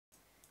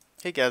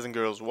Hey guys and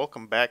girls,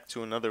 welcome back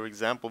to another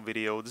example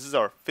video. This is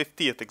our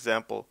 50th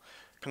example.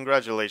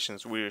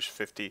 Congratulations, we reached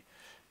 50.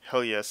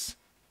 Hell yes.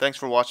 Thanks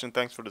for watching,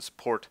 thanks for the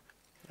support,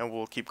 and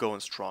we'll keep going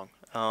strong.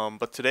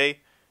 But today,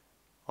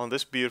 on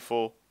this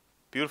beautiful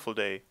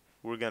day,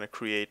 we're gonna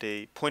create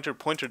a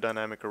pointer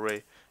dynamic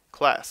array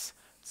class.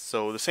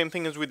 So the same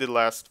thing as we did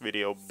last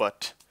video,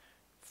 but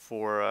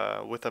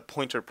for with a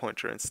pointer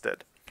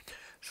instead.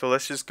 So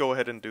let's just go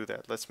ahead and do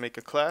that. Let's make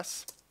a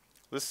class.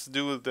 Let's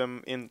do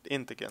them in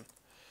int again.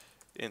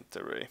 Int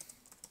array.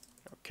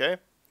 Okay,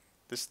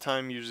 this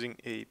time using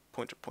a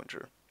pointer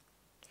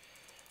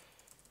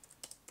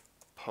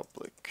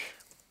public.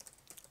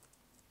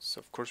 So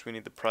of course we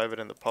need the private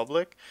and the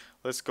public.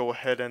 Let's go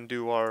ahead and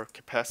do our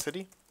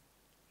capacity.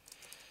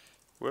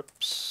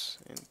 Whoops,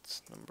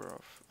 int number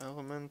of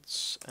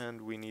elements,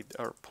 and we need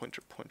our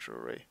pointer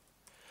array,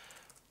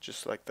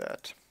 just like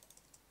that.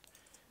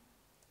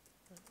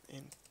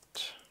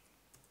 Int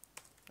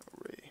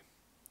array.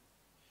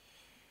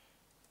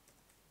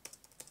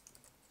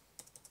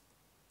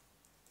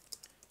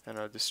 And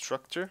our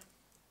destructor.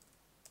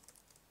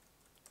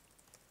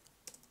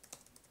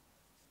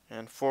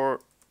 And for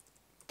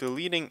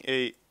deleting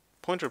a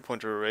pointer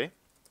array,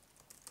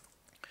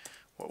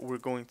 what we're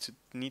going to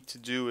need to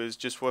do is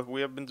just what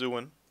we have been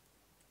doing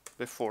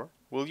before.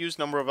 We'll use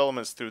number of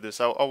elements through this.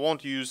 I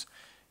won't use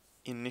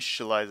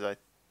initialize, I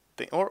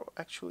think, or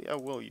actually I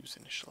will use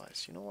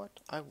initialize. You know what?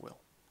 I will,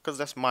 because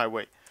that's my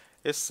way.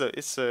 It's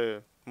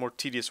a more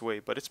tedious way,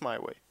 but it's my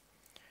way.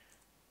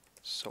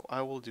 So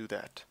I will do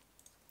that.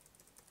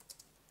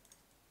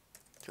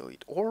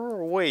 Delete.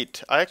 Or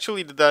wait, I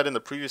actually did that in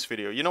the previous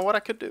video. You know what I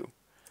could do?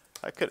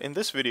 In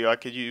this video I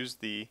could use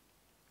the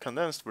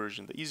condensed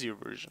version, the easier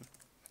version,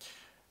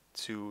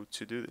 to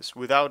do this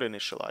without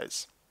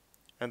initialize,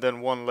 and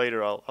then one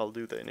later I'll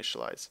do the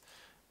initialize.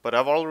 But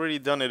I've already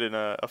done it in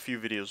a few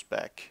videos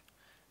back,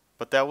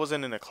 but that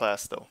wasn't in a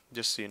class though,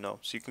 just so you know.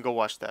 So you can go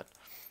watch that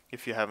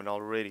if you haven't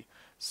already.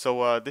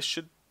 So this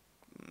should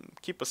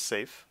keep us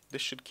safe.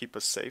 This should keep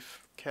us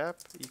safe. Cap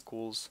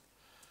equals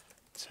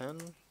 10.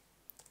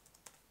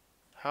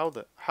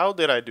 How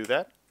did I do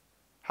that?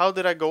 How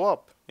did I go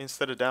up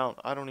instead of down?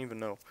 I don't even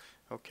know.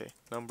 Okay,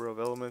 number of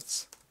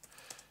elements,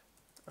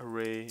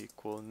 array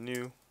equal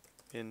new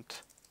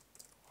int.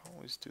 I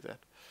always do that.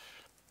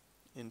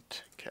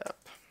 Int cap.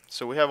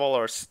 So we have all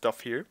our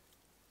stuff here.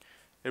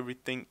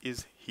 Everything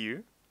is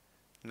here.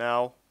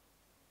 Now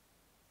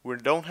we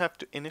don't have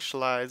to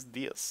initialize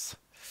this,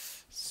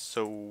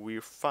 so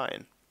we're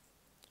fine.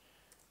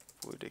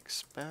 Would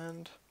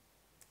expand.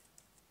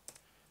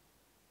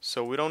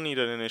 So we don't need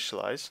an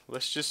initialize.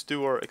 Let's just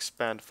do our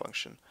expand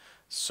function.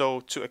 So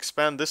to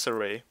expand this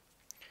array,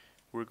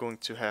 we're going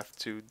to have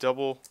to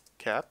double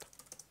cap.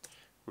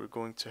 We're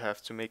going to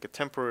have to make a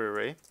temporary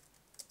array.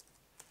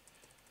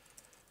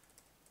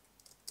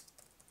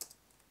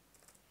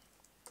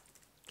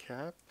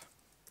 Cap.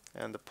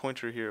 And the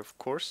pointer here, of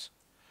course.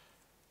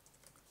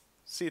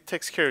 See, it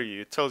takes care of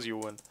you. It tells you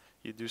when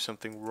you do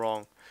something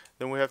wrong.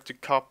 Then we have to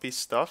copy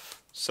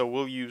stuff. So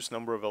we'll use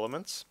number of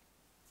elements.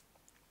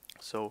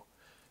 So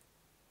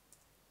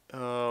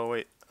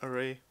wait,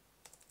 array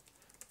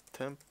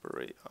temp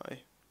array I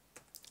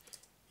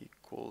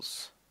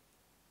equals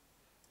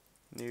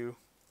new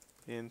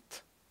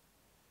int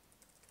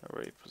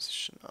array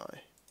position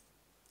I.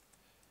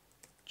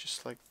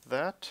 Just like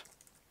that.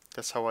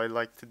 That's how I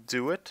like to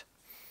do it.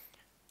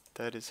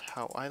 That is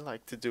how I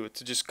like to do it.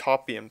 To just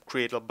copy and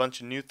create a bunch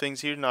of new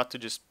things here, not to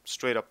just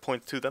straight up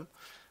point to them.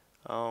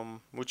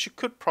 Which you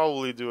could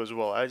probably do as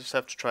well. I just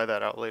have to try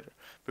that out later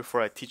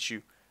before I teach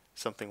you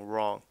something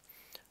wrong.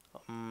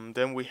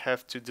 Then we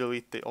have to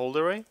delete the old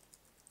array.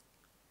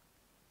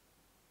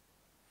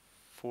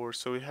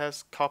 So it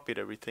has copied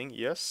everything,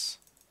 yes.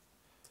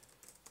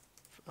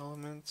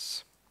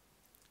 Elements,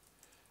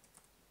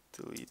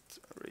 delete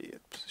array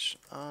at position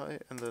I,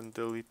 and then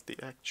delete the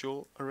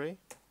actual array,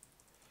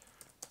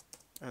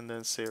 and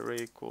then say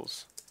array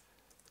equals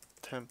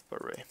temp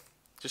array,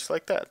 just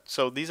like that.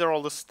 So these are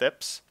all the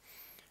steps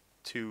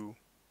to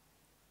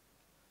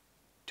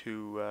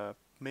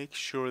make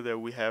sure that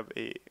we have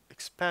a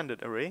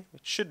expanded array.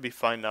 It should be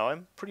fine now.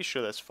 I'm pretty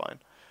sure that's fine.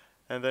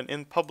 And then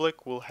in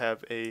public we'll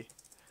have a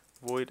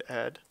void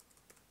add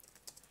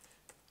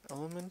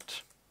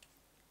element,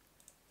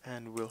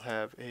 and we'll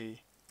have a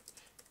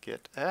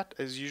get at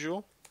as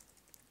usual,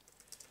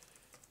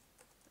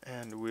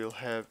 and we'll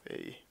have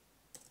a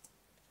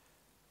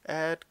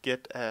add,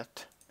 get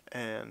at,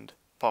 and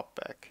pop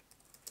back.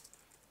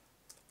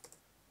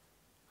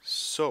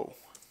 So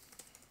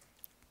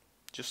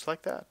just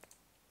like that.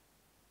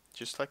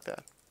 Just like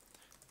that.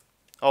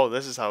 Oh,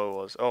 this is how it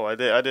was. Oh, I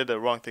did the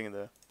wrong thing in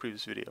the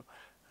previous video.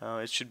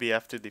 It should be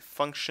after the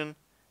function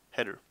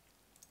header.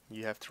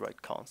 You have to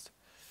write const.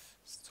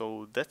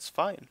 So that's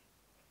fine.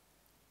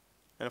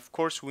 And of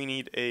course we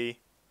need a,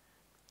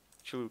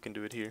 actually we can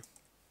do it here.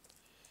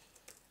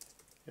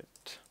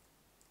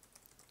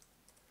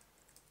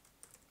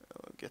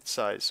 Get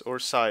size, or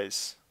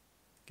size.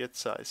 Get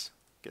size.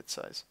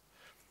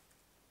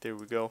 There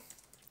we go.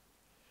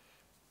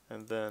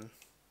 And then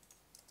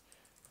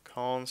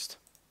const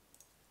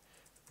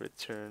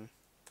return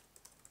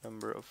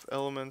number of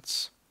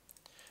elements.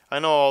 I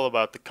know all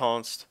about the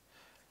const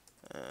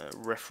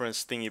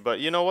reference thingy, but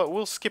you know what,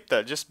 we'll skip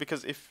that just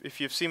because if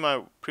you've seen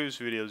my previous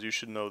videos you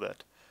should know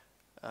that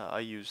I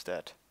use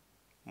that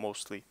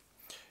mostly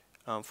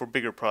for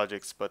bigger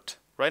projects, but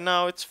right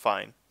now it's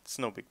fine, it's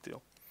no big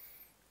deal.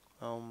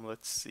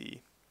 Let's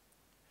see,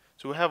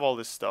 so we have all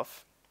this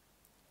stuff.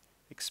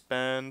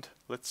 Expand,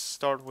 let's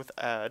start with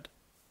add.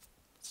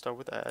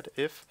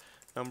 If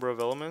number of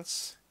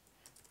elements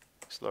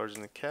is larger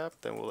than the cap,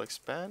 then we'll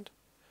expand,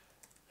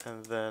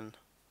 and then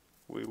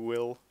we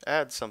will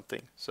add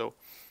something. So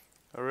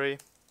array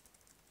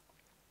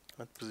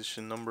at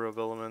position number of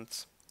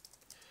elements,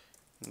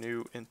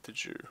 new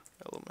integer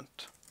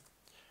element,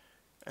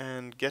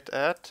 and get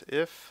at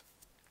if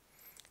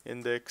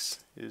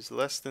index is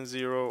less than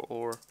 0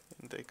 or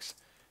index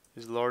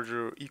is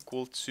larger or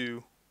equal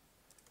to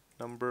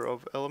number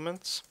of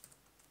elements.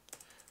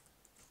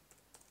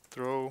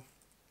 Throw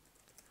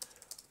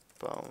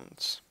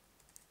bounds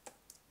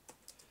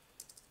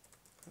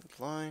end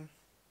line.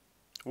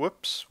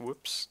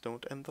 Whoops,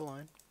 don't end the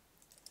line.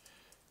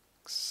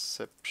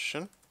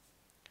 Exception,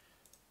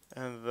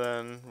 and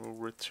then we'll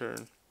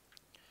return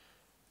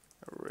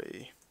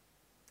array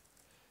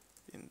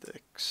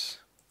index,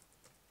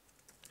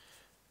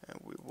 and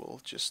we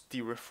will just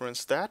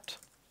dereference that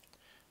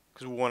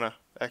because we want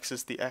to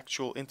access the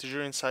actual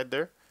integer inside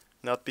there,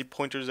 not the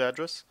pointer's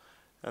address.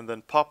 And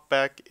then pop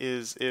back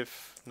is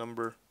if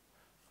number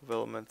of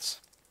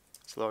elements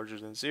is larger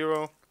than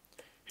 0.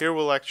 Here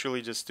we'll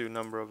actually just do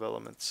number of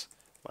elements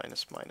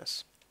minus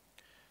minus.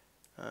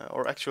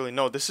 Or actually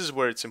no, this is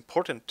where it's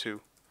important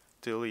to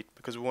delete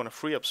because we want to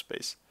free up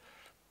space.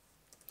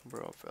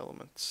 Number of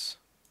elements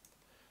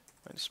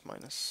minus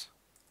minus.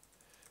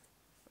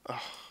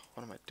 Oh,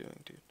 what am I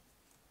doing, dude?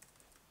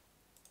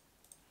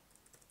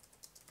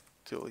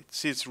 Delete.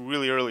 See, it's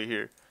really early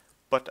here,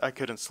 but I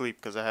couldn't sleep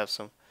because I have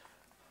some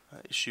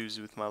issues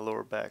with my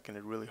lower back and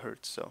it really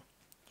hurts, so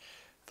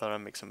thought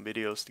I'd make some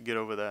videos to get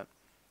over that.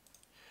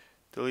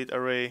 Delete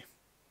array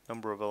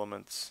number of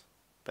elements,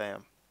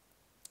 bam,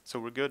 so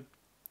we're good.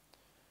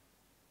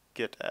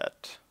 Get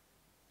at,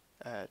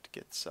 add,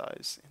 get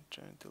size,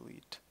 enter,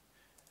 delete,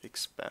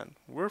 expand.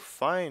 We're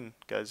fine,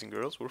 guys and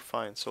girls, we're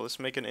fine. So let's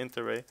make an int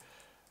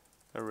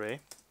array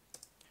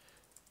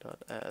dot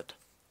add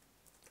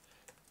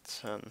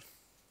 10,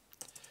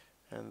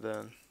 and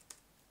then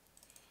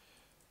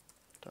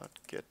dot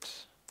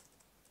get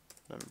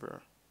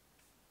number,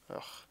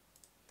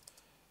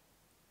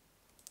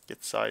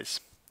 get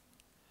size,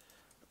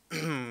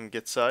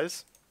 get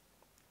size,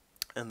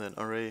 and then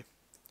array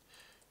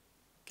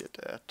get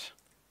at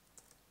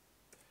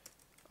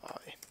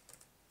I.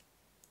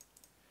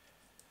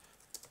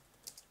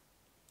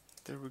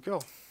 There we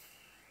go.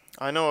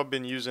 I know I've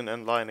been using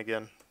end line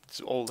again, it's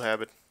an old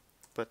habit,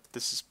 but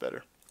this is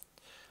better.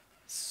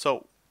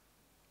 So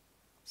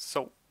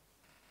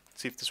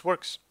see if this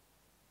works.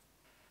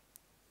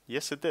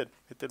 Yes, it did.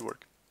 It did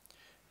work.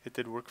 It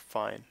did work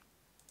fine.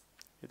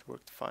 It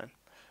worked fine.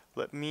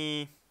 Let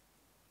me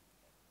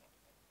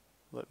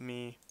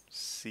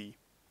see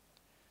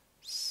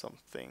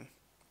something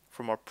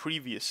from our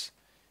previous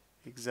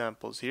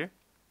examples here.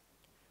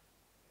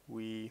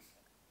 We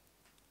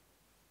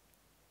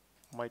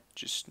might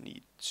just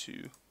need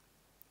to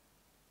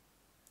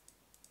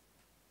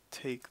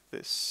take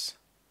this.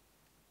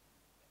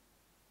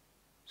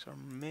 It's our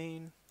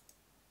main.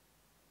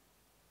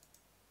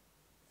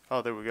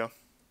 Oh, there we go.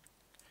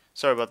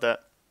 Sorry about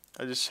that.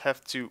 I just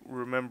have to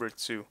remember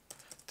to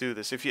do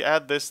this. If you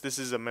add this, this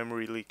is a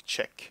memory leak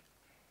check.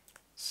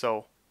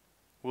 So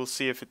we'll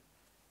see if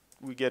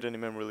we get any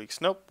memory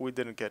leaks. Nope, we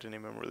didn't get any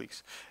memory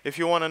leaks. If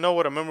you want to know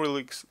what a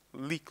memory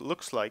leak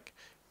looks like,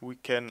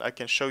 I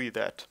can show you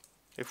that.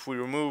 If we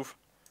remove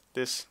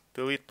this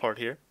delete part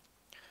here,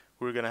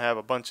 we're gonna have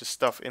a bunch of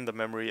stuff in the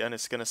memory, and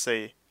it's gonna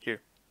say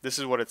here. This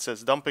is what it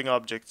says: dumping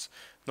objects,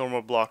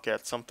 normal block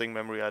at something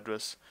memory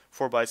address,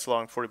 4 bytes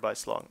long, 40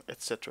 bytes long,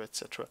 etc.,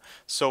 etc.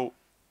 So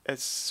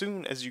as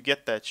soon as you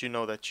get that, you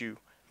know that you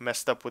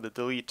messed up with a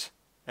delete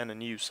and a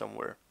new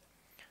somewhere.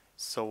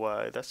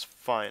 So that's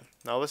fine.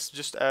 Now let's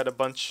just add a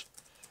bunch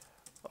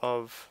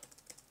of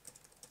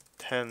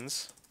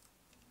 10s.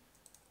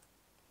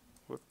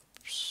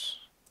 Whoops.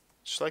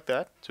 Just like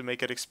that, to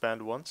make it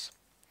expand once.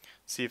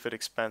 See if it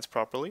expands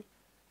properly.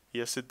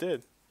 Yes, it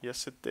did.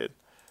 Yes, it did.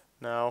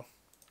 Now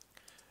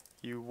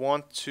you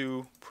want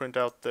to print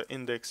out the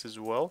index as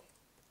well,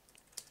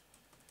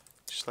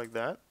 just like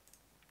that,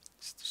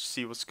 just to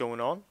see what's going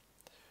on.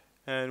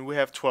 And we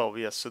have 12,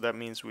 yes, so that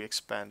means we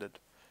expanded,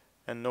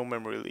 and no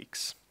memory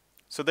leaks.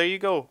 So there you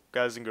go,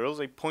 guys and girls,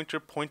 a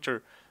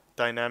pointer-pointer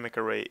dynamic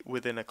array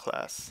within a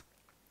class,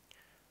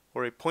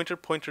 or a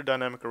pointer-pointer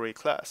dynamic array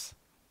class,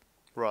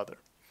 rather.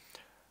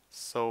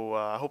 So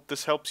I hope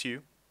this helps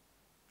you.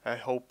 I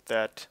hope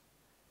that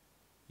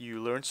you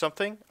learned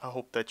something. I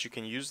hope that you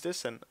can use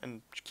this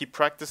and keep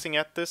practicing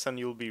at this, and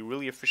you'll be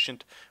really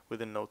efficient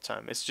within no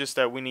time. It's just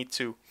that we need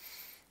to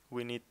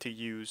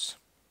use,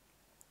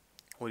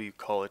 what do you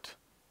call it?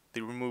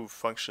 the remove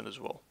function as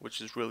well,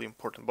 which is really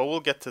important. But we'll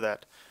get to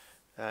that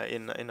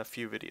in a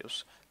few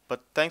videos.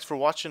 But thanks for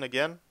watching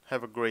again.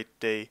 Have a great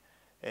day,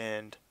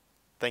 and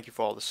thank you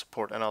for all the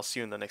support, and I'll see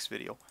you in the next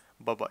video.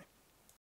 Bye bye.